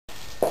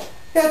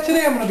Yeah,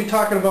 today I'm going to be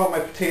talking about my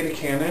potato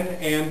cannon,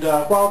 and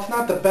while it's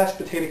not the best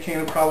potato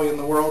cannon probably in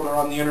the world or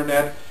on the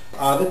internet,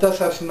 it does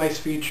have some nice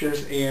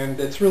features, and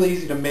it's really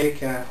easy to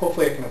make, and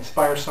hopefully I can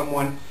inspire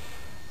someone.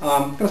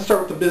 I'm going to start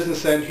with the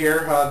business end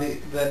here,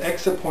 the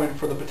exit point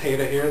for the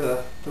potato here,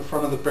 the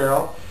front of the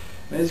barrel.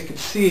 And as you can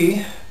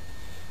see,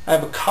 I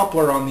have a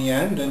coupler on the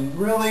end, and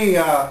really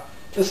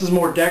this is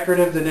more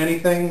decorative than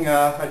anything.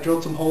 I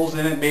drilled some holes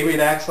in it. Maybe it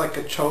acts like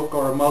a choke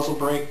or a muzzle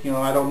brake,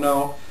 I don't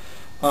know.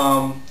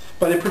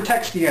 But it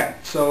protects the end,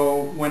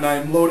 so when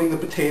I'm loading the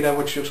potato,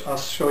 which I'll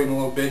show you in a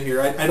little bit here,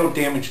 I don't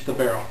damage the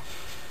barrel.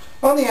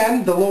 On the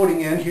end, the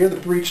loading end here, the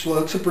breech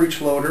load, it's a breech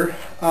loader.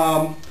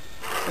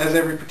 As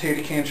every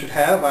potato can should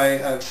have,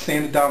 I've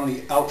sanded down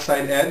the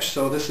outside edge,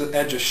 so this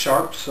edge is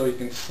sharp, so you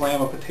can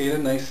slam a potato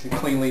nice and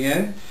cleanly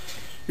in.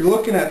 You're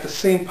looking at the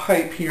same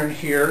pipe here and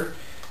here.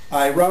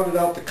 I routed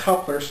out the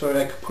coupler so that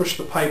I could push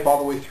the pipe all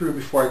the way through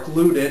before I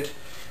glued it.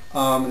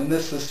 And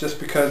this is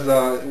just because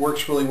it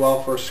works really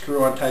well for a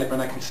screw-on type,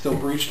 and I can still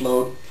breech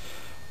load.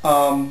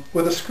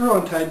 With a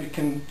screw-on type, you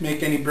can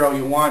make any barrel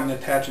you want and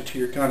attach it to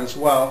your gun as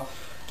well.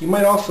 You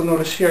might also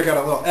notice here I got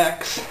a little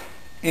X,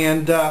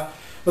 and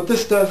what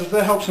this does is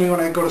that helps me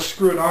when I go to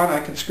screw it on. I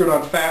can screw it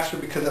on faster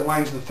because it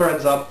lines the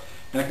threads up,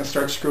 and I can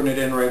start screwing it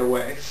in right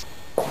away.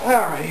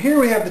 Alright, here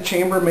we have the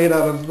chamber made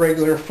out of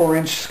regular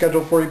 4-inch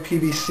Schedule 40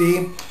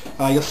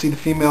 PVC. You'll see the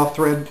female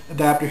thread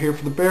adapter here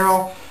for the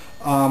barrel.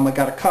 I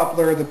got a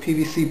coupler, the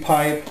PVC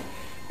pipe,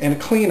 and a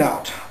clean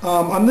out.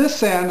 On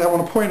this end, I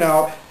want to point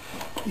out,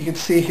 you can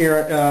see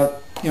here,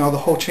 the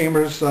whole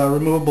chamber is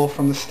removable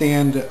from the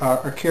stand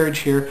or carriage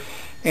here.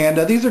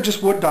 And these are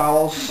just wood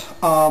dowels,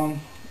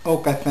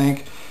 oak I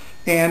think.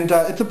 And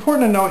it's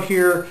important to note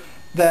here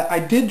that I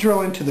did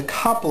drill into the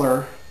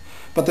coupler,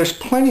 but there's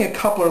plenty of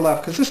coupler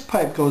left because this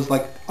pipe goes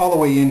like all the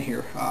way in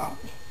here,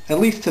 at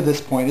least to this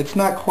point. It's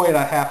not quite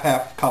a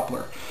half-half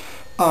coupler.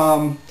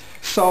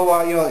 So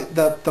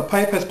the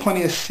pipe has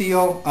plenty of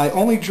seal. I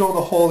only drilled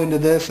a hole into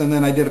this, and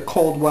then I did a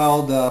cold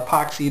weld,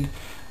 epoxied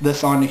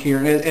this onto here,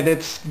 and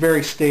it's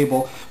very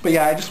stable. But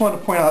yeah, I just wanted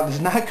to point out it does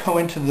not go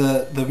into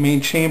the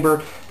main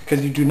chamber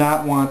because you do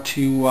not want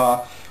to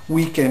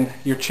weaken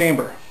your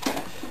chamber.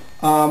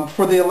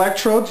 For the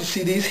electrodes, you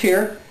see these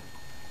here,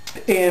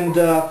 and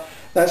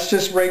that's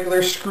just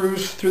regular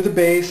screws through the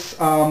base.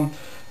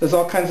 There's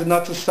all kinds of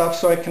nuts and stuff,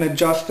 so I can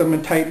adjust them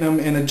and tighten them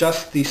and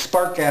adjust the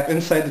spark gap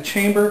inside the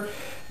chamber.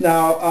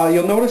 Now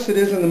you'll notice it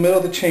is in the middle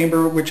of the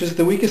chamber, which is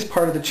the weakest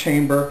part of the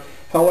chamber.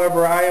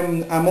 However,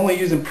 I'm only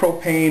using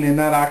propane and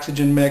not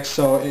oxygen mix,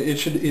 so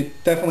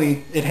it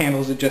definitely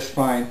handles it just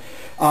fine.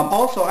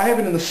 Also, I have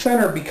it in the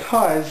center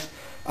because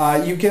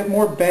you get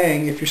more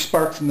bang if your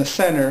spark's in the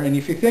center, and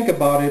if you think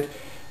about it,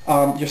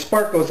 your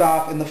spark goes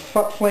off and the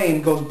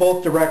flame goes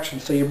both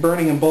directions, so you're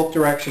burning in both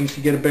directions,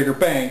 you get a bigger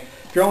bang.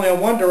 If you're only on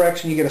one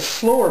direction, you get a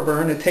slower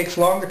burn. It takes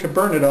longer to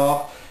burn it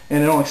off,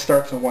 and it only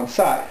starts on one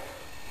side.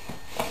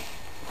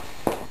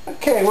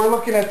 Okay, we're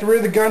looking at the rear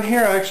of the gun here.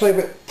 I actually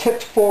have it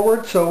tipped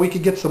forward so we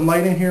could get some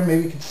light in here.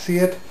 Maybe you can see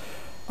it.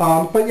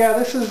 But yeah,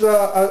 this is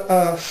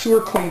a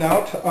sewer clean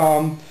out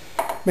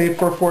made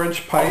for a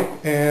 4-inch pipe,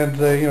 and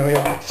you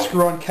have a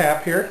screw-on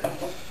cap here.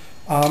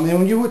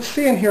 And you would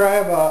see in here I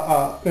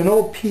have an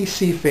old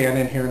PC fan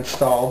in here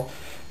installed,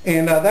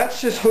 and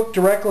that's just hooked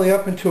directly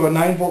up into a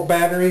 9-volt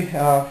battery.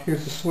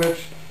 Here's the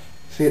switch.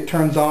 See, it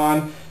turns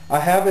on. I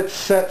have it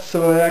set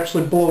so it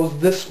actually blows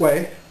this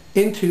way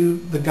into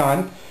the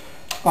gun.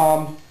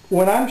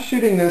 When I'm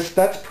shooting this,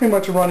 that's pretty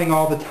much running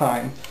all the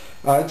time.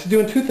 It's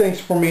doing two things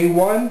for me.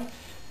 One,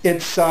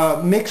 it's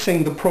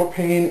mixing the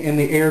propane and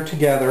the air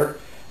together,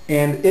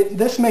 and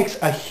this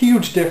makes a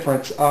huge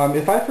difference.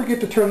 If I forget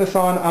to turn this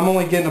on, I'm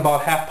only getting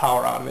about half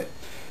power out of it.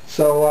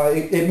 So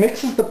it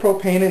mixes the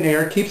propane and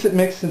air, keeps it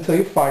mixed until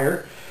you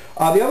fire.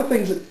 The other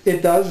things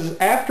it does is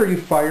after you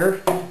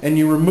fire and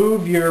you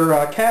remove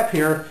your cap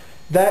here,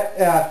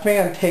 that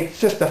fan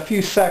takes just a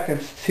few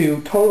seconds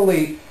to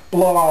totally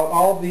blow out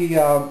all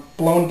the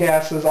blown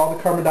gases, all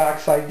the carbon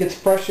dioxide, gets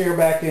fresh air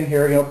back in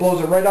here,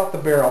 blows it right out the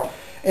barrel.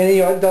 And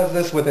it does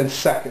this within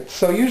seconds.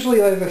 So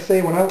usually, as I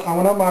say, when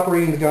I'm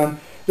operating the gun,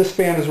 this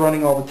fan is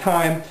running all the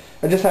time.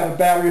 I just have a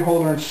battery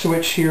holder and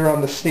switch here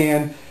on the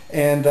stand,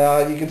 and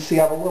you can see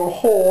I have a little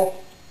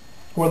hole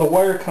where the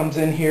wire comes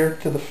in here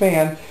to the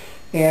fan,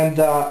 and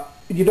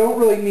you don't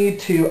really need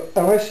to,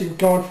 unless you're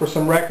going for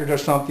some records or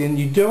something,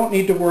 you don't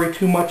need to worry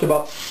too much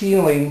about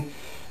sealing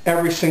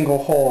every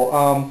single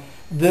hole.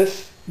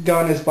 This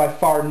gun is by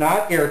far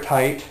not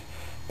airtight,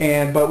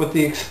 but with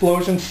the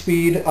explosion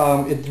speed,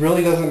 it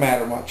really doesn't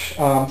matter much.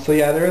 So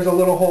yeah, there is a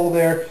little hole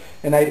there,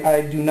 and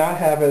I do not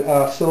have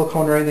a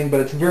silicone or anything, but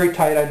it's very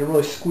tight. I had to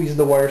really squeeze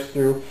the wires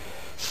through.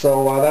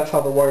 So that's how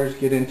the wires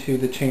get into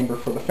the chamber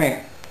for the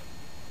fan.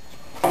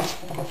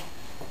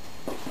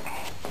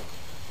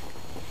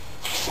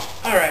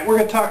 Alright, we're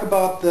going to talk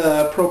about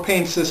the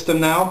propane system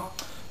now.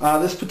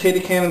 This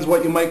potato cannon is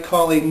what you might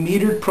call a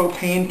metered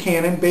propane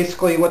cannon.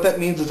 Basically what that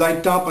means is I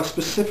dump a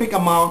specific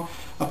amount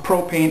of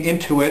propane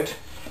into it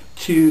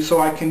so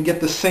I can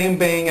get the same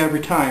bang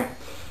every time.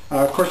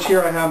 Of course,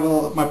 here I have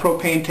my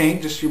propane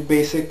tank, just your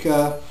basic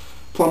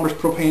plumber's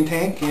propane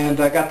tank,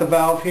 and I got the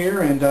valve here,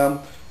 and I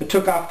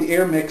took off the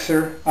air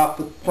mixer off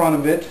the front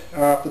of it,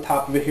 or off the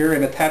top of it here,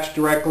 and attached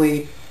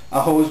directly a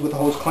hose with a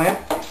hose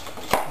clamp.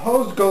 The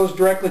hose goes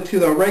directly to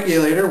the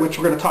regulator, which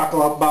we're going to talk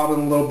about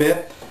in a little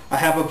bit. I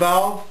have a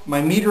valve,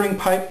 my metering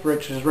pipe,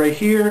 which is right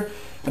here,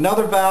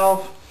 another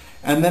valve,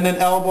 and then an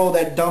elbow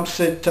that dumps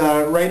it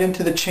right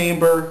into the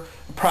chamber,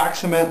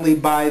 approximately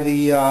by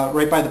the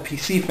right by the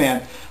PC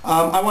fan.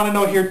 I want to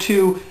note here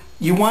too,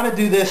 you want to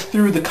do this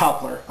through the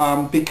coupler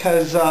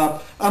because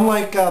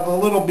unlike the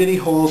little bitty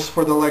holes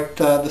for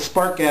the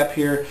spark gap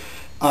here,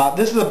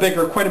 this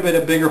is quite a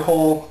bit bigger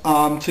hole,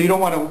 so you don't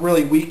want to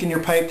really weaken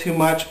your pipe too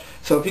much.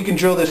 So if you can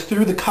drill this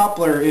through the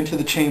coupler into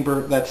the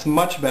chamber, that's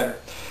much better.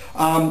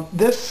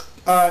 This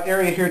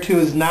area here too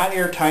is not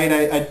airtight.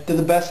 I did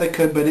the best I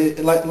could, but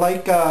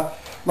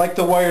like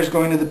the wires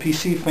going to the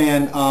PC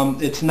fan,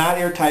 it's not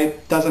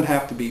airtight, doesn't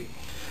have to be.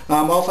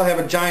 Also have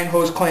a giant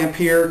hose clamp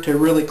here to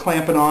really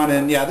clamp it on,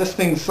 and yeah, this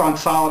thing's on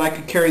solid. I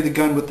could carry the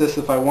gun with this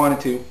if I wanted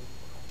to.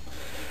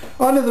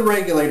 Onto the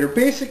regulator.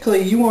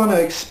 Basically, you want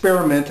to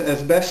experiment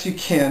as best you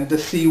can to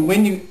see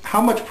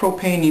how much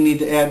propane you need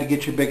to add to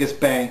get your biggest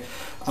bang.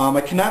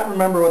 I cannot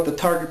remember what the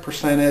target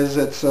percent is.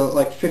 It's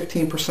like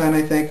 15%,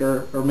 I think,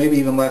 or maybe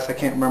even less. I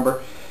can't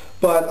remember.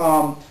 But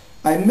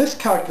I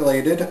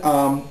miscalculated.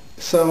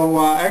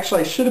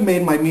 Actually, I should have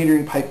made my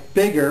metering pipe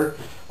bigger,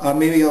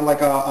 maybe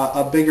like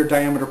a bigger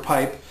diameter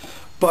pipe.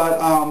 But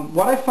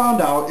what I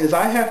found out is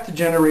I have to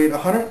generate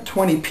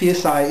 120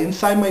 psi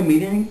inside my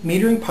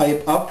metering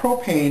pipe of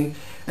propane,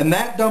 and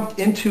that dumped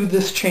into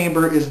this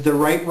chamber is the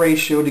right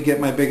ratio to get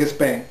my biggest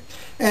bang.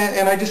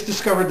 And I just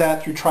discovered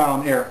that through trial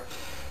and error.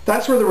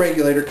 That's where the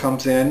regulator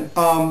comes in.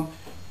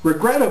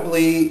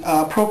 Regrettably,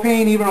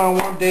 propane even on a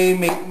warm day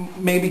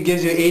maybe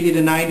gives you 80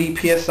 to 90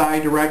 psi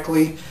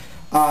directly.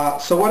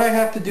 So what I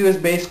have to do is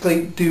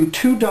basically do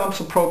 2 dumps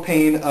of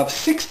propane of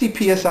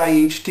 60 psi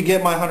each to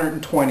get my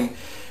 120.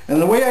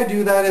 And the way I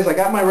do that is I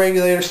got my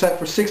regulator set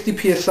for 60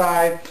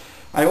 psi.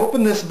 I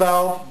open this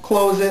valve,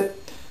 close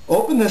it,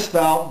 open this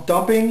valve,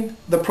 dumping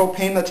the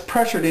propane that's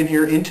pressured in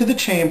here into the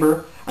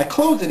chamber. I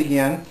close it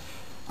again.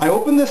 I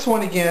open this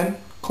one again,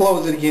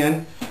 close it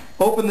again,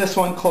 open this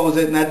one, close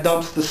it, and that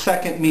dumps the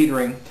second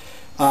metering.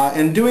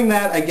 And doing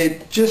that, I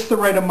get just the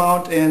right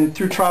amount, and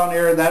through trial and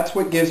error, that's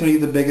what gives me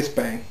the biggest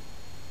bang.